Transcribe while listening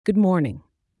Good morning.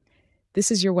 This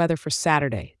is your weather for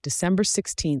Saturday, December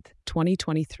 16th,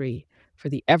 2023, for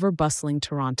the ever bustling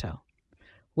Toronto.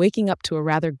 Waking up to a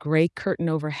rather gray curtain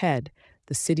overhead,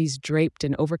 the city's draped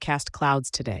in overcast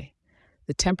clouds today.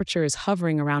 The temperature is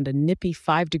hovering around a nippy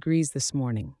 5 degrees this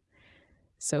morning.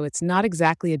 So it's not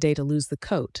exactly a day to lose the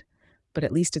coat, but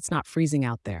at least it's not freezing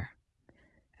out there.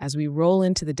 As we roll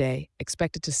into the day,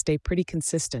 expect it to stay pretty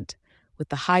consistent, with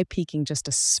the high peaking just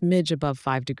a smidge above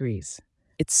 5 degrees.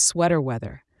 It's sweater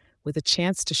weather, with a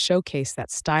chance to showcase that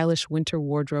stylish winter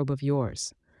wardrobe of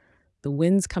yours. The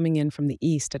wind's coming in from the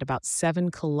east at about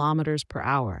 7 kilometers per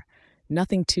hour.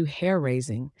 Nothing too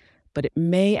hair-raising, but it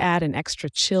may add an extra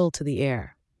chill to the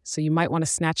air, so you might want to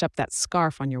snatch up that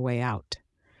scarf on your way out.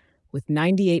 With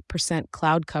 98%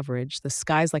 cloud coverage, the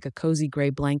sky's like a cozy gray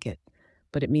blanket,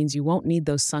 but it means you won't need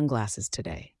those sunglasses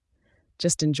today.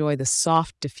 Just enjoy the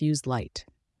soft, diffused light.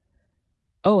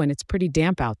 Oh, and it's pretty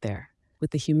damp out there, with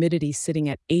the humidity sitting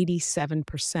at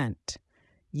 87%.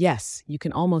 Yes, you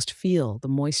can almost feel the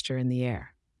moisture in the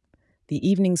air. The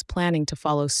evening's planning to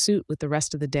follow suit with the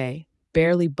rest of the day,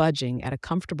 barely budging at a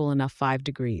comfortable enough 5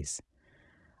 degrees.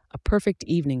 A perfect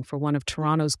evening for one of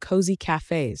Toronto's cozy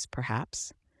cafes,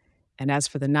 perhaps. And as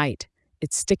for the night,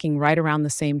 it's sticking right around the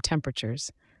same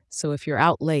temperatures, so if you're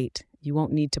out late, you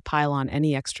won't need to pile on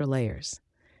any extra layers.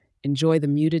 Enjoy the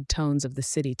muted tones of the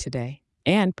city today,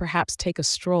 and perhaps take a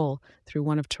stroll through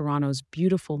one of Toronto's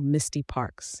beautiful misty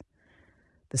parks.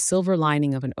 The silver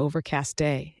lining of an overcast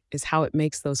day is how it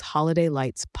makes those holiday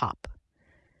lights pop.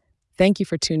 Thank you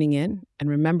for tuning in, and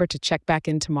remember to check back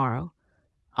in tomorrow.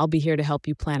 I'll be here to help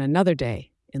you plan another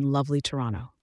day in lovely Toronto.